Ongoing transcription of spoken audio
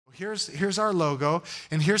here's our logo,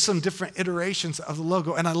 and here's some different iterations of the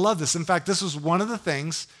logo. And I love this. In fact, this was one of the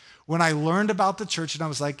things when I learned about the church, and I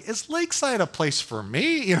was like, is Lakeside a place for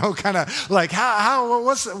me? You know, kind of like,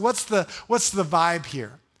 what's the vibe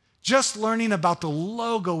here? Just learning about the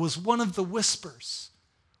logo was one of the whispers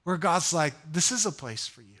where God's like, this is a place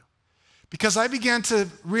for you. Because I began to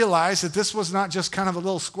realize that this was not just kind of a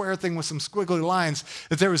little square thing with some squiggly lines,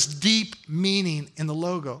 that there was deep meaning in the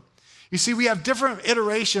logo. You see, we have different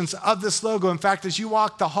iterations of this logo. In fact, as you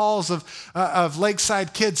walk the halls of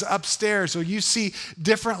Lakeside Kids upstairs, or you see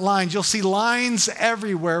different lines, you'll see lines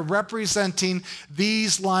everywhere representing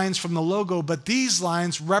these lines from the logo, but these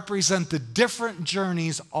lines represent the different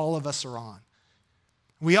journeys all of us are on.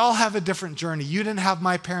 We all have a different journey. You didn't have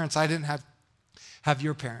my parents. I didn't have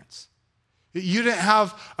your parents. You didn't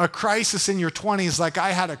have a crisis in your 20s like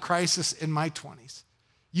I had a crisis in my 20s.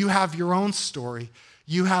 You have your own story.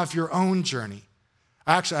 You have your own journey.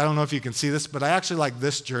 Actually, I don't know if you can see this, but I actually like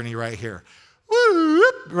this journey right here. Woo,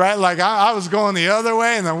 right? Like I was going the other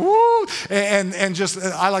way and then woo, and just,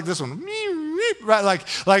 I like this one. Right? Like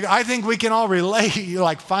I think we can all relate,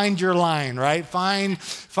 like find your line, right?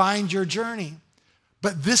 Find your journey.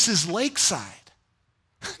 But this is Lakeside.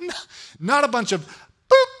 Not a bunch of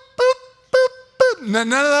boop, boop, boop, boop.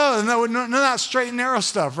 None of that straight and narrow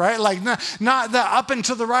stuff, right? Like not the up and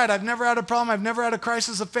to the right. I've never had a problem. I've never had a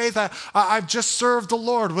crisis of faith. I've just served the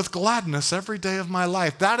Lord with gladness every day of my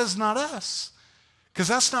life. That is not us, because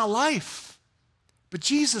that's not life. But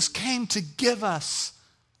Jesus came to give us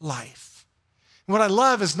life. What I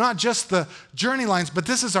love is not just the journey lines, but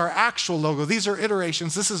this is our actual logo. These are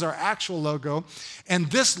iterations. This is our actual logo.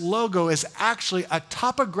 And this logo is actually a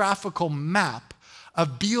topographical map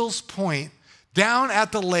of Beals Point down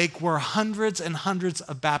at the lake where hundreds and hundreds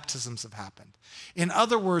of baptisms have happened. In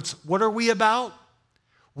other words, what are we about?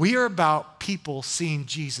 We are about people seeing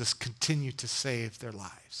Jesus continue to save their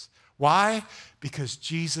lives. Why? Because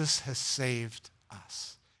Jesus has saved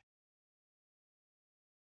us.